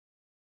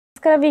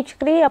ನಮಸ್ಕಾರ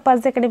ವೀಕ್ಷಕರೇ,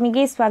 ಅಪ್ಪಾಜಿ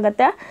ಅಕಾಡೆಮಿಗೆ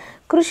ಸ್ವಾಗತ.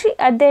 ಕೃಷಿ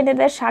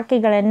ಅಧ್ಯಯನದ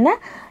ಶಾಖೆಗಳನ್ನು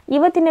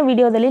ಇವತ್ತಿನ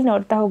ವಿಡಿಯೋದಲ್ಲಿ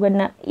ನೋಡ್ತಾ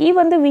ಹೋಗೋಣ. ಈ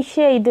ಒಂದು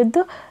ವಿಷಯ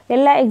ಇದ್ದದ್ದು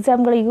ಎಲ್ಲ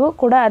ಎಕ್ಸಾಮ್ಗಳಿಗೂ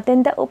ಕೂಡ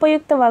ಅತ್ಯಂತ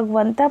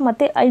ಉಪಯುಕ್ತವಾಗುವಂಥ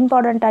ಮತ್ತು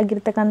ಇಂಪಾರ್ಟೆಂಟ್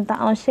ಆಗಿರ್ತಕ್ಕಂಥ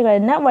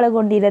ಅಂಶಗಳನ್ನು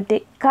ಒಳಗೊಂಡಿರುತ್ತೆ.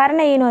 ಕಾರಣ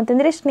ಏನು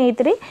ಅಂತಂದರೆ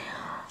ಸ್ನೇಹಿತರೆ,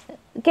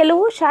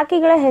 ಕೆಲವು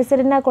ಶಾಖೆಗಳ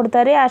ಹೆಸರನ್ನು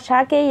ಕೊಡ್ತಾರೆ. ಆ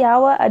ಶಾಖೆ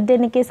ಯಾವ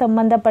ಅಧ್ಯಯನಕ್ಕೆ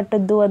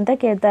ಸಂಬಂಧಪಟ್ಟದ್ದು ಅಂತ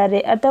ಕೇಳ್ತಾರೆ,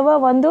 ಅಥವಾ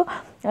ಒಂದು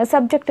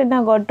ಸಬ್ಜೆಕ್ಟನ್ನು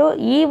ಕೊಟ್ಟು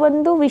ಈ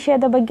ಒಂದು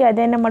ವಿಷಯದ ಬಗ್ಗೆ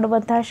ಅಧ್ಯಯನ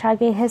ಮಾಡುವಂತಹ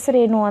ಶಾಖೆ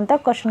ಹೆಸರೇನು ಅಂತ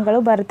ಕ್ವಶನ್ಗಳು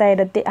ಬರ್ತಾ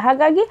ಇರುತ್ತೆ.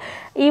 ಹಾಗಾಗಿ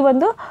ಈ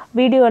ಒಂದು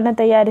ವಿಡಿಯೋವನ್ನು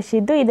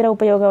ತಯಾರಿಸಿದ್ದು ಇದರ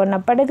ಉಪಯೋಗವನ್ನು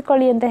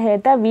ಪಡೆದುಕೊಳ್ಳಿ ಅಂತ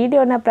ಹೇಳ್ತಾ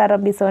ವಿಡಿಯೋನ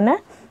ಪ್ರಾರಂಭಿಸೋಣ.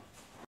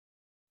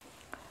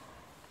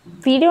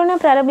 ವಿಡಿಯೋನ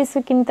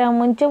ಪ್ರಾರಂಭಿಸೋಕ್ಕಿಂತ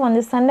ಮುಂಚೆ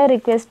ಒಂದು ಸಣ್ಣ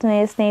ರಿಕ್ವೆಸ್ಟ್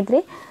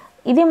ಸ್ನೇಹಿತರೆ,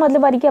 ಇದೇ ಮೊದಲ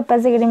ಬಾರಿಗೆ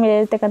ಅಪ್ಪಾಜಿ ಅಕಾಡೆಮಿ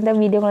ಇರತಕ್ಕಂಥ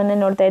ವಿಡಿಯೋಗಳನ್ನು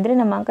ನೋಡ್ತಾ ಇದ್ದರೆ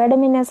ನಮ್ಮ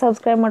ಅಕಾಡೆಮಿನ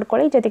ಸಬ್ಸ್ಕ್ರೈಬ್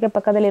ಮಾಡ್ಕೊಳ್ಳಿ. ಜೊತೆಗೆ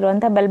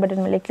ಪಕ್ಕದಲ್ಲಿರುವಂಥ ಬೆಲ್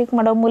ಬಟನ್ ಮೇಲೆ ಕ್ಲಿಕ್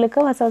ಮಾಡೋ ಮೂಲಕ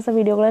ಹೊಸ ಹೊಸ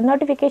ವಿಡಿಯೋಗಳ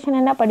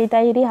ನೋಟಿಫಿಕೇಷನನ್ನು ಪಡಿತಾ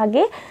ಇರಿ.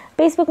 ಹಾಗೆ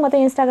ಫೇಸ್ಬುಕ್ ಮತ್ತು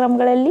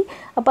ಇನ್ಸ್ಟಾಗ್ರಾಮ್ಗಳಲ್ಲಿ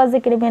ಅಪ್ಪಾಜಿ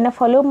ಅಕಾಡೆಮಿಯನ್ನು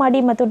ಫಾಲೋ ಮಾಡಿ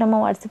ಮತ್ತು ನಮ್ಮ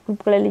ವಾಟ್ಸಪ್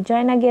ಗ್ರೂಪ್ಗಳಲ್ಲಿ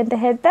ಜಾಯ್ನ್ ಆಗಿ ಅಂತ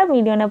ಹೇಳ್ತಾ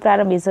ವಿಡಿಯೋನ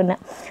ಪ್ರಾರಂಭಿಸೋಣ.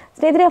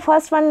 ಸ್ನೇಹಿತರೆ,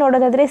 ಫಸ್ಟ್ ಒನ್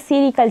ನೋಡೋದಾದರೆ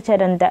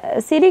ಸಿರಿಕಲ್ಚರ್ ಅಂತ.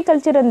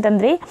 ಸಿರಿಕಲ್ಚರ್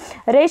ಅಂತಂದರೆ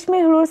ರೇಷ್ಮೆ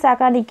ಹುಳು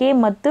ಸಾಕಾಣಿಕೆ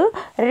ಮತ್ತು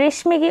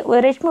ರೇಷ್ಮೆ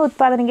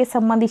ಉತ್ಪಾದನೆಗೆ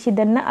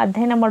ಸಂಬಂಧಿಸಿದ್ದನ್ನು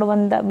ಅಧ್ಯಯನ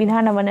ಮಾಡುವಂಥ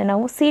ವಿಧಾನವನ್ನು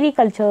ನಾವು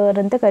ಸಿರಿಕಲ್ಚರ್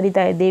ಅಂತ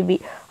ಕರಿತಾ ಇದ್ದೀವಿ.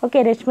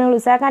 ಓಕೆ, ರೇಷ್ಮೆ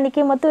ಹುಳು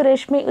ಸಾಕಾಣಿಕೆ ಮತ್ತು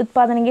ರೇಷ್ಮೆ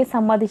ಉತ್ಪಾದನೆಗೆ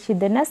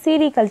ಸಂಬಂಧಿಸಿದ್ದನ್ನು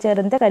ಸಿರಿಕಲ್ಚರ್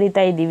ಅಂತ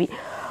ಕರಿತಾ ಇದ್ದೀವಿ.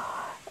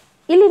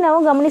 ಇಲ್ಲಿ ನಾವು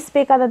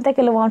ಗಮನಿಸಬೇಕಾದಂಥ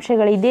ಕೆಲವು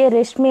ಅಂಶಗಳಿದೆ.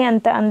 ರೇಷ್ಮೆ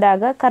ಅಂತ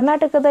ಅಂದಾಗ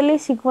ಕರ್ನಾಟಕದಲ್ಲಿ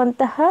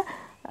ಸಿಗುವಂತಹ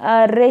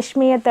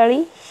ರೇಷ್ಮೆಯ ತಳಿ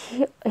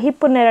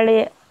ಹಿಪ್ಪು ನೇರಳೆ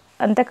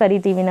ಅಂತ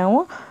ಕರಿತೀವಿ ನಾವು.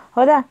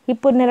 ಹೌದಾ,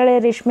 ಹಿಪ್ಪು ನೇರಳೆ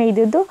ರೇಷ್ಮೆ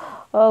ಇದ್ದದ್ದು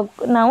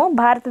ನಾವು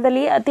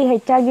ಭಾರತದಲ್ಲಿ ಅತಿ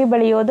ಹೆಚ್ಚಾಗಿ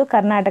ಬೆಳೆಯೋದು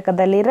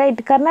ಕರ್ನಾಟಕದಲ್ಲಿ. ರೈಟ್,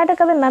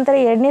 ಕರ್ನಾಟಕದ ನಂತರ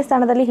 2ನೇ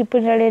ಸ್ಥಾನದಲ್ಲಿ ಹಿಪ್ಪು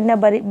ನೇರಳೆಯನ್ನು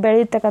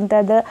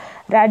ಬೆಳೆಯತಕ್ಕಂಥದ್ದು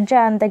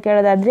ರಾಜ್ಯ ಅಂತ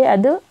ಕೇಳೋದಾದರೆ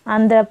ಅದು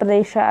ಆಂಧ್ರ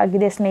ಪ್ರದೇಶ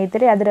ಆಗಿದೆ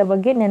ಸ್ನೇಹಿತರೆ. ಅದರ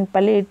ಬಗ್ಗೆ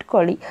ನೆನಪಲ್ಲಿ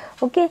ಇಟ್ಕೊಳ್ಳಿ.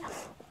 ಓಕೆ,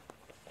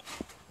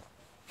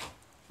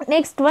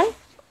 ನೆಕ್ಸ್ಟ್ ಒನ್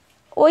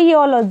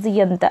ಒಯಿನಾಲಜಿ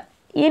ಅಂತ.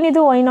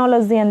 ಏನಿದು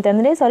ಒಯಿನಾಲಜಿ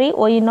ಅಂತಂದರೆ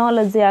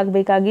ಒಯಿನಾಲಜಿ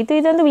ಆಗಬೇಕಾಗಿತ್ತು.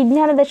 ಇದೊಂದು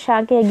ವಿಜ್ಞಾನದ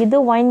ಶಾಖೆಯಾಗಿದ್ದು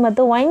ವೈನ್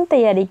ಮತ್ತು ವೈನ್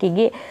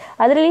ತಯಾರಿಕೆಗೆ,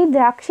 ಅದರಲ್ಲಿ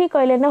ದ್ರಾಕ್ಷಿ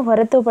ಕೊಯ್ಲನ್ನು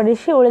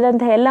ಹೊರತುಪಡಿಸಿ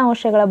ಉಳಿದಂಥ ಎಲ್ಲ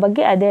ಅಂಶಗಳ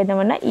ಬಗ್ಗೆ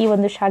ಅಧ್ಯಯನವನ್ನು ಈ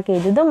ಒಂದು ಶಾಖೆ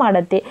ಇದ್ದು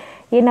ಮಾಡುತ್ತೆ.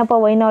 ಏನಪ್ಪ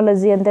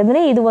ಒಯಿನಾಲಜಿ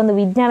ಅಂತಂದರೆ ಇದು ಒಂದು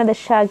ವಿಜ್ಞಾನದ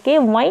ಶಾಖೆ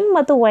ವೈನ್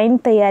ಮತ್ತು ವೈನ್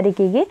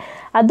ತಯಾರಿಕೆಗೆ.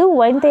 ಅದು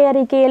ವೈನ್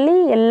ತಯಾರಿಕೆಯಲ್ಲಿ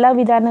ಎಲ್ಲ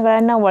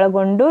ವಿಧಾನಗಳನ್ನು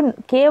ಒಳಗೊಂಡು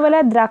ಕೇವಲ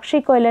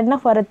ದ್ರಾಕ್ಷಿ ಕೊಯ್ಲನ್ನು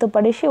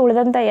ಹೊರತುಪಡಿಸಿ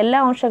ಉಳಿದಂಥ ಎಲ್ಲ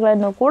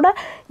ಅಂಶಗಳನ್ನು ಕೂಡ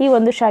ಈ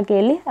ಒಂದು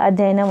ಶಾಖೆಯಲ್ಲಿ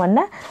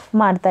ಅಧ್ಯಯನವನ್ನು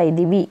ಮಾಡ್ತಾ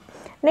ಇದ್ದೀವಿ.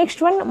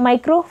 ನೆಕ್ಸ್ಟ್ ಒನ್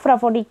ಮೈಕ್ರೋ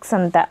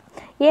ಪ್ರೊಪಗೇಷನ್ ಅಂತ.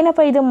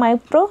 ಏನಪ್ಪ ಇದು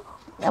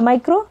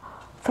ಮೈಕ್ರೋ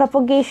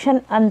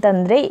ಪ್ರೊಪಗೇಷನ್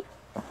ಅಂತಂದರೆ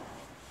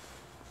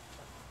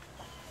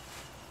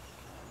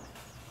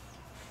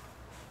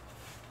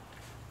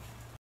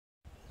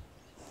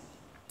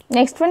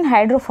ನೆಕ್ಸ್ಟ್ ಒನ್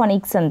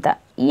ಹೈಡ್ರೋಫೋನಿಕ್ಸ್ ಅಂತ.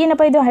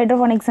 ಏನಪ್ಪ ಇದು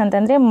ಹೈಡ್ರೋಫೋನಿಕ್ಸ್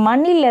ಅಂತಂದರೆ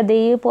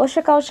ಮಣ್ಣಿಲ್ಲದೆ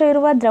ಪೋಷಕಾಂಶ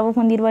ಇರುವ ದ್ರವ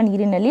ಹೊಂದಿರುವ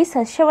ನೀರಿನಲ್ಲಿ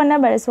ಸಸ್ಯವನ್ನು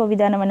ಬೆಳೆಸುವ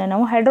ವಿಧಾನವನ್ನು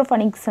ನಾವು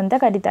ಹೈಡ್ರೋಫೋನಿಕ್ಸ್ ಅಂತ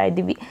ಕರಿತಾ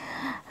ಇದ್ದೀವಿ.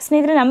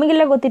 ಸ್ನೇಹಿತರೆ,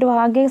 ನಮಗೆಲ್ಲ ಗೊತ್ತಿರುವ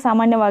ಹಾಗೆ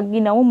ಸಾಮಾನ್ಯವಾಗಿ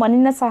ನಾವು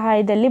ಮಣ್ಣಿನ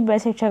ಸಹಾಯದಲ್ಲಿ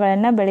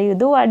ಸಸ್ಯಗಳನ್ನು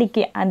ಬೆಳೆಯುವುದು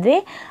ವಾಡಿಕೆ. ಅಂದರೆ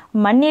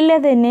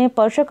ಮಣ್ಣಿಲ್ಲದೇ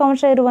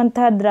ಪೋಷಕಾಂಶ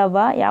ಇರುವಂತಹ ದ್ರವ,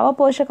 ಯಾವ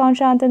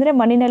ಪೋಷಕಾಂಶ ಅಂತಂದರೆ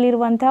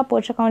ಮಣ್ಣಿನಲ್ಲಿರುವಂತಹ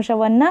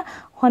ಪೋಷಕಾಂಶವನ್ನು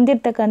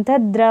ಹೊಂದಿರತಕ್ಕಂಥ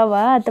ದ್ರವ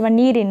ಅಥವಾ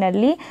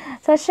ನೀರಿನಲ್ಲಿ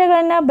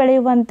ಸಸ್ಯಗಳನ್ನು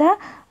ಬೆಳೆಯುವಂಥ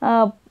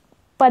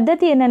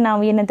ಪದ್ಧತಿಯನ್ನು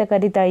ನಾವು ಏನಂತ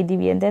ಕರಿತಾ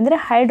ಇದ್ದೀವಿ ಅಂತಂದರೆ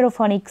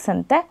ಹೈಡ್ರೋಫೋನಿಕ್ಸ್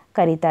ಅಂತ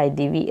ಕರಿತಾ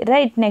ಇದ್ದೀವಿ.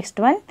 ರೈಟ್, ನೆಕ್ಸ್ಟ್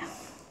ಒನ್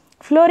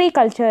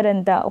ಫ್ಲೋರಿಕಲ್ಚರ್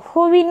ಅಂತ.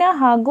 ಹೂವಿನ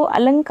ಹಾಗೂ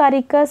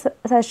ಅಲಂಕಾರಿಕ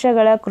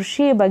ಸಸ್ಯಗಳ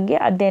ಕೃಷಿಯ ಬಗ್ಗೆ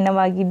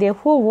ಅಧ್ಯಯನವಾಗಿದೆ.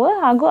 ಹೂವು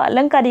ಹಾಗೂ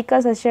ಅಲಂಕಾರಿಕ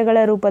ಸಸ್ಯಗಳ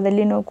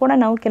ರೂಪದಲ್ಲಿಯೂ ಕೂಡ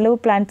ನಾವು ಕೆಲವು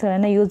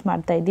ಪ್ಲಾಂಟ್ಸ್ಗಳನ್ನು ಯೂಸ್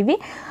ಮಾಡ್ತಾ ಇದ್ದೀವಿ.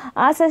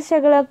 ಆ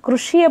ಸಸ್ಯಗಳ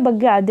ಕೃಷಿಯ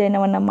ಬಗ್ಗೆ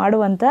ಅಧ್ಯಯನವನ್ನು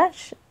ಮಾಡುವಂಥ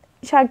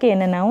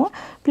ಶಾಖೆಯನ್ನು ನಾವು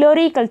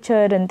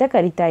ಫ್ಲೋರಿಕಲ್ಚರ್ ಅಂತ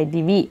ಕರಿತಾ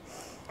ಇದ್ದೀವಿ.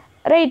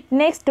 ರೈಟ್,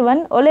 ನೆಕ್ಸ್ಟ್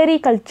ಒನ್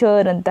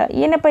ಒಲೆರಿಕಲ್ಚರ್ ಅಂತ.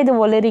 ಏನಪ್ಪ ಇದು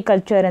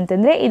ಒಲೆರಿಕಲ್ಚರ್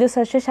ಅಂತಂದರೆ ಇದು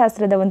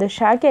ಸಸ್ಯಶಾಸ್ತ್ರದ ಒಂದು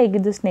ಶಾಖೆ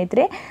ಆಗಿದ್ದು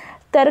ಸ್ನೇಹಿತರೆ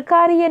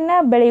ತರಕಾರಿಯನ್ನು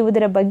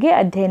ಬೆಳೆಯುವುದರ ಬಗ್ಗೆ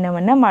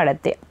ಅಧ್ಯಯನವನ್ನು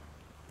ಮಾಡುತ್ತೆ.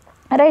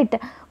 ರೈಟ್,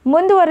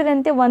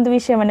 ಮುಂದುವರೆದಂತೆ ಒಂದು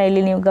ವಿಷಯವನ್ನು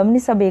ಇಲ್ಲಿ ನೀವು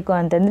ಗಮನಿಸಬೇಕು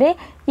ಅಂತಂದರೆ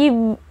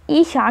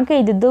ಈ ಶಾಖೆ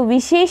ಇದ್ದದ್ದು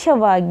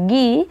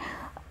ವಿಶೇಷವಾಗಿ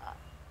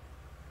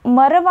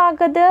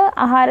ಮರವಾಗದ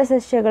ಆಹಾರ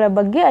ಸಸ್ಯಗಳ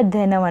ಬಗ್ಗೆ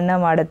ಅಧ್ಯಯನವನ್ನು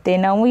ಮಾಡುತ್ತೆ.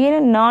 ನಾವು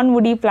ಏನು ನಾನ್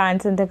ವುಡಿ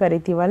ಪ್ಲಾಂಟ್ಸ್ ಅಂತ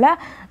ಕರಿತೀವಲ್ಲ,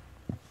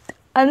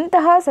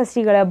 ಅಂತಹ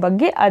ಸಸ್ಯಗಳ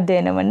ಬಗ್ಗೆ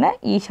ಅಧ್ಯಯನವನ್ನು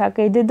ಈ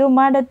ಶಾಖೆ ಇದ್ದದ್ದು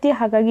ಮಾಡುತ್ತೆ.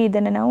 ಹಾಗಾಗಿ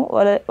ಇದನ್ನು ನಾವು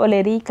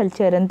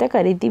ಒಲೆರಿಕಲ್ಚರ್ ಅಂತ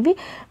ಕರಿತೀವಿ.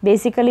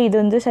 ಬೇಸಿಕಲಿ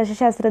ಇದೊಂದು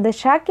ಸಸ್ಯಶಾಸ್ತ್ರದ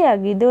ಶಾಖೆ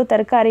ಆಗಿದ್ದು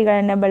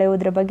ತರಕಾರಿಗಳನ್ನು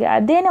ಬೆಳೆಯುವುದರ ಬಗ್ಗೆ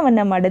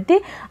ಅಧ್ಯಯನವನ್ನು ಮಾಡುತ್ತೆ.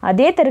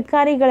 ಅದೇ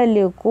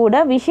ತರಕಾರಿಗಳಲ್ಲಿಯೂ ಕೂಡ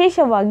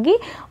ವಿಶೇಷವಾಗಿ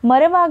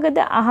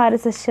ಮರವಾಗದ ಆಹಾರ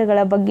ಸಸ್ಯಗಳ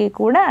ಬಗ್ಗೆ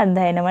ಕೂಡ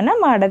ಅಧ್ಯಯನವನ್ನು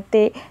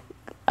ಮಾಡುತ್ತೆ.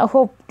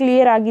 ಹೋಪ್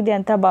ಕ್ಲಿಯರ್ ಆಗಿದೆ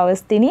ಅಂತ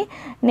ಭಾವಿಸ್ತೀನಿ.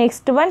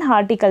 ನೆಕ್ಸ್ಟ್ ಒನ್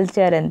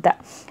ಹಾರ್ಟಿಕಲ್ಚರ್ ಅಂತ.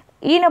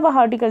 ಏನಪ್ಪ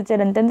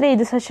ಹಾರ್ಟಿಕಲ್ಚರ್ ಅಂತಂದರೆ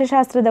ಇದು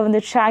ಸಸ್ಯಶಾಸ್ತ್ರದ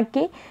ಒಂದು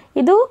ಶಾಖೆ.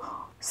 ಇದು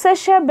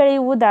ಸಸ್ಯ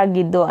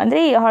ಬೆಳೆಯುವುದಾಗಿದ್ದು, ಅಂದರೆ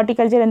ಈ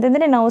ಹಾರ್ಟಿಕಲ್ಚರ್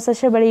ಅಂತಂದರೆ ನಾವು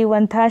ಸಸ್ಯ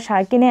ಬೆಳೆಯುವಂತಹ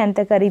ಶಾಖೆನೇ ಅಂತ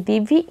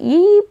ಕರಿತೀವಿ. ಈ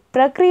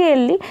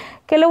ಪ್ರಕ್ರಿಯೆಯಲ್ಲಿ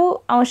ಕೆಲವು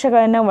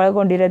ಅಂಶಗಳನ್ನು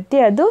ಒಳಗೊಂಡಿರುತ್ತೆ.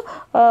 ಅದು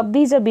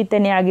ಬೀಜ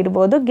ಬಿತ್ತನೆ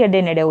ಆಗಿರ್ಬೋದು,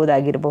 ಗೆಡ್ಡೆ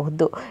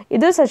ನೆಡುವುದಾಗಿರಬಹುದು.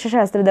 ಇದು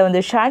ಸಸ್ಯಶಾಸ್ತ್ರದ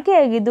ಒಂದು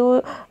ಶಾಖೆಯಾಗಿದ್ದು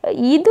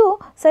ಇದು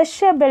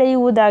ಸಸ್ಯ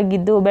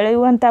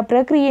ಬೆಳೆಯುವಂಥ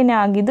ಪ್ರಕ್ರಿಯೆನೇ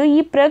ಆಗಿದ್ದು ಈ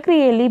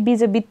ಪ್ರಕ್ರಿಯೆಯಲ್ಲಿ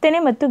ಬೀಜ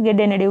ಬಿತ್ತನೆ ಮತ್ತು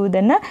ಗೆಡ್ಡೆ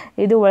ನೆಡುವುದನ್ನು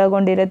ಇದು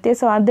ಒಳಗೊಂಡಿರುತ್ತೆ.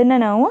 ಸೊ ಅದನ್ನು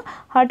ನಾವು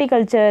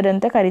ಹಾರ್ಟಿಕಲ್ಚರ್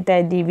ಅಂತ ಕರಿತಾ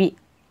ಇದ್ದೀವಿ.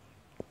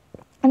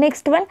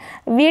 ನೆಕ್ಸ್ಟ್ ಒನ್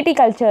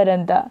ವಿಟಿಕಲ್ಚರ್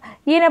ಅಂತ.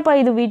 ಏನಪ್ಪ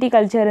ಇದು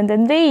ವಿಟಿಕಲ್ಚರ್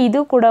ಅಂತಂದರೆ ಇದು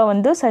ಕೂಡ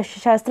ಒಂದು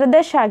ಸಸ್ಯಶಾಸ್ತ್ರದ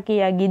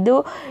ಶಾಖೆಯಾಗಿದ್ದು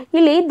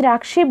ಇಲ್ಲಿ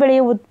ದ್ರಾಕ್ಷಿ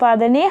ಬೆಳೆಯ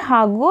ಉತ್ಪಾದನೆ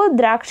ಹಾಗೂ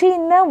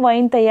ದ್ರಾಕ್ಷಿಯಿಂದ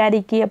ವೈನ್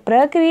ತಯಾರಿಕೆಯ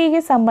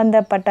ಪ್ರಕ್ರಿಯೆಗೆ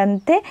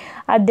ಸಂಬಂಧಪಟ್ಟಂತೆ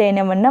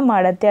ಅಧ್ಯಯನವನ್ನು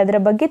ಮಾಡುತ್ತೆ, ಅದರ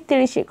ಬಗ್ಗೆ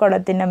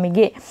ತಿಳಿಸಿಕೊಡುತ್ತೆ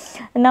ನಮಗೆ.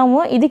 ನಾವು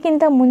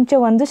ಇದಕ್ಕಿಂತ ಮುಂಚೆ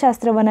ಒಂದು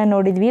ಶಾಸ್ತ್ರವನ್ನು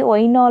ನೋಡಿದ್ವಿ,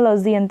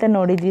 ವೈನಾಲಜಿ ಅಂತ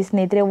ನೋಡಿದ್ವಿ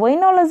ಸ್ನೇಹಿತರೆ.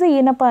 ವೈನಾಲಜಿ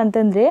ಏನಪ್ಪ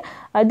ಅಂತಂದರೆ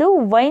ಅದು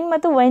ವೈನ್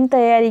ಮತ್ತು ವೈನ್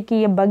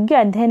ತಯಾರಿಕೆಯ ಬಗ್ಗೆ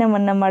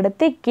ಅಧ್ಯಯನವನ್ನು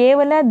ಮಾಡುತ್ತೆ,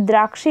 ಕೇವಲ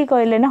ದ್ರಾಕ್ಷಿ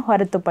ಕೊಯ್ಲನ್ನು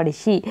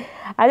ಹೊರತುಪಡಿಸಿ.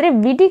 ಆದರೆ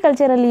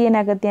ವಿಟಿಕಲ್ಚರಲ್ಲಿ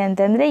ಏನಾಗುತ್ತೆ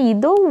ಅಂತಂದರೆ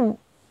ಇದು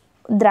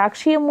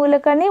ದ್ರಾಕ್ಷಿಯ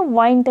ಮೂಲಕನೇ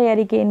ವೈನ್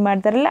ತಯಾರಿಕೆ ಏನು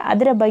ಮಾಡ್ತಾರಲ್ಲ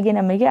ಅದರ ಬಗ್ಗೆ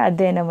ನಮಗೆ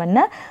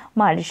ಅಧ್ಯಯನವನ್ನು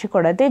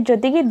ಮಾಡಿಸಿಕೊಡುತ್ತೆ,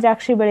 ಜೊತೆಗೆ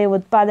ದ್ರಾಕ್ಷಿ ಬೆಳೆ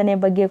ಉತ್ಪಾದನೆ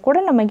ಬಗ್ಗೆ ಕೂಡ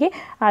ನಮಗೆ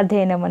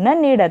ಅಧ್ಯಯನವನ್ನು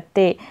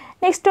ನೀಡುತ್ತೆ.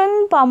 ನೆಕ್ಸ್ಟ್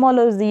ಒಂದು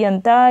ಪಾಮಾಲಜಿ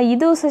ಅಂತ,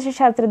 ಇದು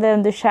ಸಸ್ಯಶಾಸ್ತ್ರದ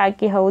ಒಂದು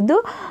ಶಾಖೆ ಹೌದು.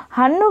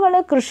 ಹಣ್ಣುಗಳ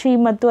ಕೃಷಿ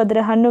ಮತ್ತು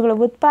ಅದರ ಹಣ್ಣುಗಳ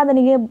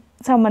ಉತ್ಪಾದನೆಗೆ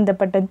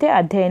ಸಂಬಂಧಪಟ್ಟಂತೆ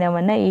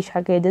ಅಧ್ಯಯನವನ್ನು ಈ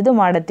ಶಾಖೆ ಇದ್ದು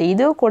ಮಾಡುತ್ತೆ.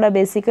 ಇದು ಕೂಡ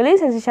ಬೇಸಿಕಲಿ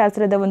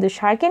ಸಸ್ಯಶಾಸ್ತ್ರದ ಒಂದು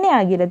ಶಾಖೆನೇ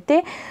ಆಗಿರುತ್ತೆ.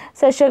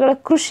 ಸಸ್ಯಗಳ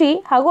ಕೃಷಿ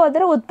ಹಾಗೂ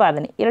ಅದರ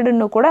ಉತ್ಪಾದನೆ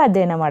ಎರಡನ್ನೂ ಕೂಡ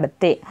ಅಧ್ಯಯನ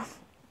ಮಾಡುತ್ತೆ.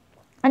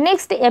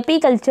 ನೆಕ್ಸ್ಟ್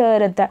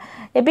ಎಪಿಕಲ್ಚರ್ ಅಂತ.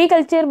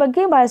 ಎಪಿಕಲ್ಚರ್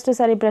ಬಗ್ಗೆ ಭಾಳಷ್ಟು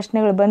ಸಾರಿ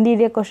ಪ್ರಶ್ನೆಗಳು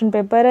ಬಂದಿದೆ ಕ್ವಶನ್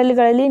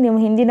ಪೇಪರ್ಗಳಲ್ಲಿ. ನೀವು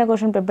ಹಿಂದಿನ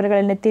ಕ್ವಶನ್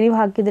ಪೇಪರ್ಗಳನ್ನು ತಿರುವು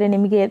ಹಾಕಿದರೆ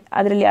ನಿಮಗೆ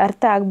ಅದರಲ್ಲಿ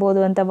ಅರ್ಥ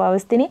ಆಗ್ಬೋದು ಅಂತ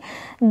ಭಾವಿಸ್ತೀನಿ.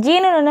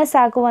 ಜೇನುನೊಣ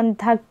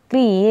ಸಾಕುವಂತಹ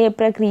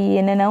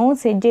ಪ್ರಕ್ರಿಯೆಯನ್ನು ನಾವು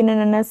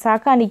ಜೇನುನೊಣ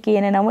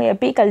ಸಾಕಾಣಿಕೆಯನ್ನು ನಾವು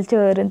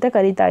ಎಪಿಕಲ್ಚರ್ ಅಂತ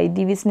ಕರಿತಾ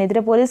ಇದ್ದೀವಿ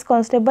ಸ್ನೇಹಿತರೆ. Police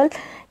constable,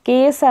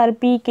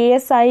 KSRP,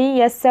 KSI,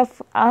 SF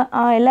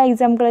ಆ ಎಲ್ಲ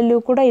ಎಕ್ಸಾಮ್ಗಳಲ್ಲೂ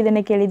ಕೂಡ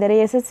ಇದನ್ನು ಕೇಳಿದ್ದಾರೆ.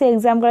 SSC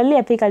ಎಕ್ಸಾಮ್ಗಳಲ್ಲಿ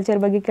ಎಪಿಕಲ್ಚರ್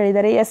ಬಗ್ಗೆ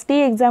ಕೇಳಿದ್ದಾರೆ.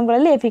 SDA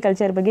ಎಕ್ಸಾಮ್ಗಳಲ್ಲಿ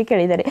ಎಪಿಕಲ್ಚರ್ ಬಗ್ಗೆ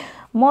ಕೇಳಿದ್ದಾರೆ.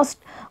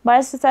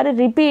 ಭಾಳಷ್ಟು ಸಾರಿ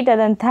ರಿಪೀಟ್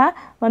ಆದಂತಹ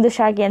ಒಂದು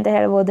ಶಾಖೆ ಅಂತ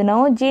ಹೇಳ್ಬೋದು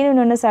ನಾವು.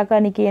 ಜೇನುನೊಣ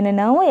ಸಾಕಾಣಿಕೆಯನ್ನು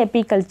ನಾವು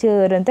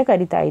ಎಪಿಕಲ್ಚರ್ ಅಂತ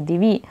ಕರಿತಾ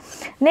ಇದ್ದೀವಿ.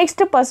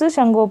 ನೆಕ್ಸ್ಟ್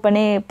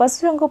ಪಶುಸಂಗೋಪನೆ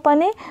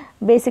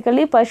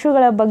ಬೇಸಿಕಲಿ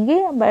ಪಶುಗಳ ಬಗ್ಗೆ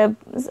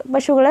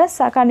ಪಶುಗಳ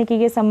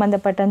ಸಾಕಾಣಿಕೆಗೆ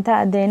ಸಂಬಂಧಪಟ್ಟಂಥ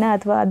ಅಧ್ಯಯನ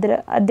ಅಥವಾ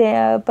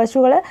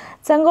ಪಶುಗಳ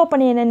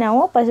ಸಂಗೋಪನೆಯನ್ನು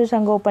ನಾವು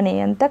ಪಶುಸಂಗೋಪನೆ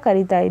ಅಂತ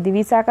ಕರಿತಾ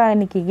ಇದ್ದೀವಿ.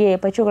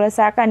 ಪಶುಗಳ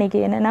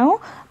ಸಾಕಾಣಿಕೆಯನ್ನು ನಾವು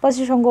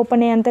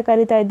ಪಶುಸಂಗೋಪನೆ ಅಂತ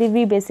ಕರಿತಾ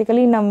ಇದ್ದೀವಿ.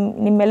 ಬೇಸಿಕಲಿ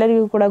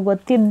ನಿಮ್ಮೆಲ್ಲರಿಗೂ ಕೂಡ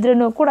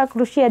ಗೊತ್ತಿದ್ರೂ ಕೂಡ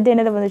ಕೃಷಿ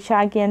ಅಧ್ಯಯನದ ಒಂದು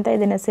ಶಾಖೆ ಅಂತ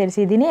ಇದನ್ನು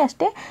ಸೇರಿಸಿದ್ದೀನಿ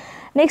ಅಷ್ಟೇ.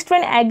 ನೆಕ್ಸ್ಟ್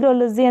ಒನ್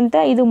ಆಗ್ರೋಲಜಿ ಅಂತ,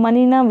 ಇದು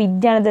ಮಣ್ಣಿನ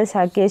ವಿಜ್ಞಾನದ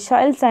ಶಾಖೆ,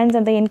 ಸಾಯಿಲ್ ಸೈನ್ಸ್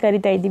ಅಂತ ಏನು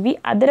ಕರಿತಾ ಇದ್ದೀವಿ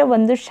ಅದರ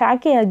ಒಂದು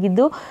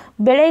ಶಾಖೆಯಾಗಿದ್ದು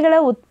ಬೆಳೆಗಳ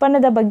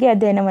ಉತ್ಪನ್ನದ ಬಗ್ಗೆ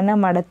ಅಧ್ಯಯನವನ್ನು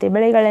ಮಾಡುತ್ತೆ.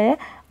 ಬೆಳೆಗಳ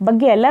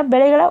ಬಗ್ಗೆ ಅಲ್ಲ,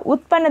 ಬೆಳೆಗಳ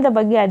ಉತ್ಪನ್ನದ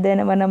ಬಗ್ಗೆ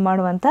ಅಧ್ಯಯನವನ್ನು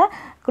ಮಾಡುವಂಥ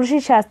ಕೃಷಿ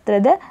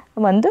ಶಾಸ್ತ್ರದ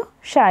ಒಂದು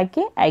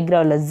ಶಾಖೆ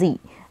ಆಗ್ರೋಲಜಿ,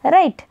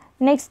 ರೈಟ್.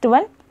 ನೆಕ್ಸ್ಟ್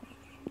ಒನ್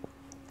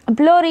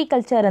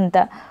ಫ್ಲೋರಿಕಲ್ಚರ್ ಅಂತ,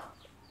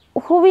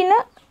 ಹೂವಿನ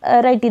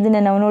ರೈಟ್,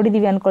 ಇದನ್ನು ನಾವು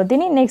ನೋಡಿದ್ದೀವಿ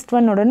ಅಂದ್ಕೊಳ್ತೀನಿ. ನೆಕ್ಸ್ಟ್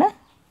ಒನ್ ನೋಡೋಣ,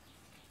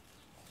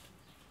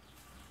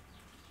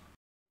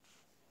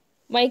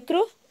 ಮೈಕ್ರೋ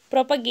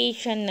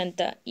ಪ್ರೊಪಗೇಷನ್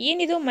ಅಂತ.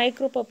 ಏನಿದು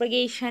ಮೈಕ್ರೋ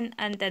ಪ್ರೊಪಗೇಷನ್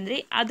ಅಂತಂದರೆ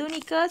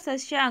ಆಧುನಿಕ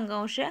ಸಸ್ಯ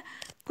ಅಂಗಾಂಶ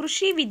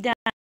ಕೃಷಿ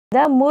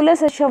ವಿಧಾನದ ಮೂಲ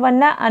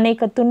ಸಸ್ಯವನ್ನು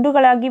ಅನೇಕ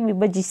ತುಂಡುಗಳಾಗಿ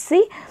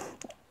ವಿಭಜಿಸಿ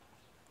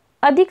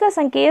ಅಧಿಕ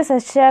ಸಂಖ್ಯೆಯ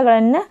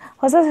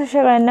ಹೊಸ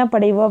ಸಸ್ಯಗಳನ್ನು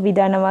ಪಡೆಯುವ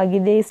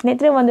ವಿಧಾನವಾಗಿದೆ.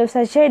 ಸ್ನೇಹಿತರೆ, ಒಂದು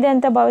ಸಸ್ಯ ಇದೆ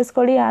ಅಂತ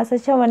ಭಾವಿಸ್ಕೊಳ್ಳಿ, ಆ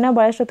ಸಸ್ಯವನ್ನು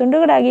ಭಾಳಷ್ಟು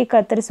ತುಂಡುಗಳಾಗಿ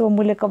ಕತ್ತರಿಸುವ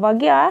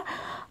ಮೂಲಕವಾಗಿ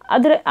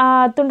ಆ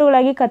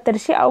ತುಂಡುಗಳಾಗಿ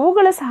ಕತ್ತರಿಸಿ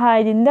ಅವುಗಳ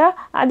ಸಹಾಯದಿಂದ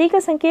ಅಧಿಕ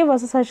ಸಂಖ್ಯೆಯ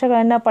ಹೊಸ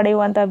ಸಸ್ಯಗಳನ್ನು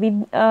ಪಡೆಯುವಂಥ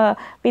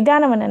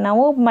ವಿಧಾನವನ್ನು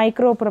ನಾವು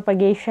ಮೈಕ್ರೋ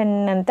ಪ್ರೊಪಗೇಷನ್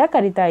ಅಂತ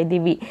ಕರಿತಾ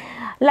ಇದ್ದೀವಿ.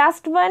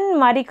 ಲಾಸ್ಟ್ ಒನ್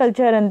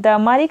ಮಾರಿಕಲ್ಚರ್ ಅಂತ.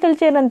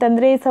 ಮಾರಿಕಲ್ಚರ್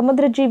ಅಂತಂದರೆ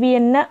ಸಮುದ್ರ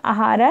ಜೀವಿಯನ್ನು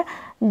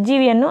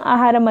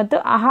ಆಹಾರ ಮತ್ತು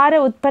ಆಹಾರ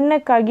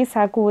ಉತ್ಪನ್ನಕ್ಕಾಗಿ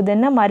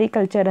ಸಾಕುವುದನ್ನು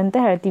ಮಾರಿಕಲ್ಚರ್ ಅಂತ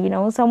ಹೇಳ್ತೀವಿ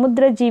ನಾವು.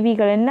 ಸಮುದ್ರ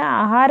ಜೀವಿಗಳನ್ನು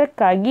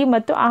ಆಹಾರಕ್ಕಾಗಿ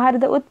ಮತ್ತು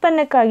ಆಹಾರದ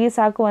ಉತ್ಪನ್ನಕ್ಕಾಗಿ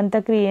ಸಾಕುವಂಥ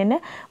ಕ್ರಿಯೆಯನ್ನು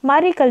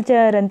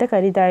ಮಾರಿಕಲ್ಚರ್ ಅಂತ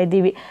ಕರಿತಾ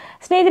ಇದ್ದೀವಿ.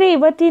 ಸ್ನೇಹಿತರೆ,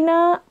 ಇವತ್ತಿನ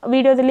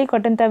ವಿಡಿಯೋದಲ್ಲಿ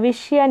ಕೊಟ್ಟಂಥ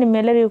ವಿಷಯ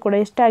ನಿಮ್ಮೆಲ್ಲರಿಗೂ ಕೂಡ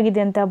ಇಷ್ಟ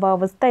ಆಗಿದೆ ಅಂತ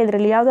ಭಾವಿಸ್ತಾ,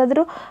 ಇದರಲ್ಲಿ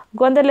ಯಾವುದಾದ್ರೂ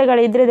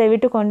ಗೊಂದಲಗಳಿದ್ದರೆ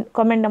ದಯವಿಟ್ಟು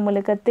ಕಾಮೆಂಟ್ನ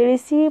ಮೂಲಕ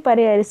ತಿಳಿಸಿ,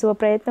 ಪರಿಹರಿಸುವ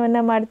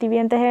ಪ್ರಯತ್ನವನ್ನು ಮಾಡ್ತೀವಿ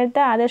ಅಂತ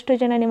ಹೇಳ್ತಾ, ಆದಷ್ಟು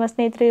ಜನ ನಿಮ್ಮ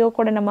ಸ್ನೇಹಿತರಿಗೂ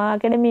ಕೂಡ ನಮ್ಮ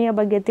ಅಕಾಡೆಮಿಯ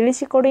ಬಗ್ಗೆ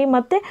ತಿಳಿಸಿಕೊಡಿ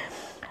ಮತ್ತು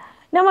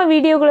ನಮ್ಮ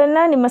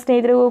ವಿಡಿಯೋಗಳನ್ನು ನಿಮ್ಮ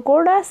ಸ್ನೇಹಿತರಿಗೂ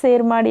ಕೂಡ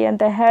ಶೇರ್ ಮಾಡಿ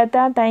ಅಂತ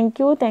ಹೇಳ್ತಾ,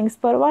 ಥ್ಯಾಂಕ್ಸ್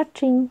ಫಾರ್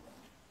ವಾಚಿಂಗ್.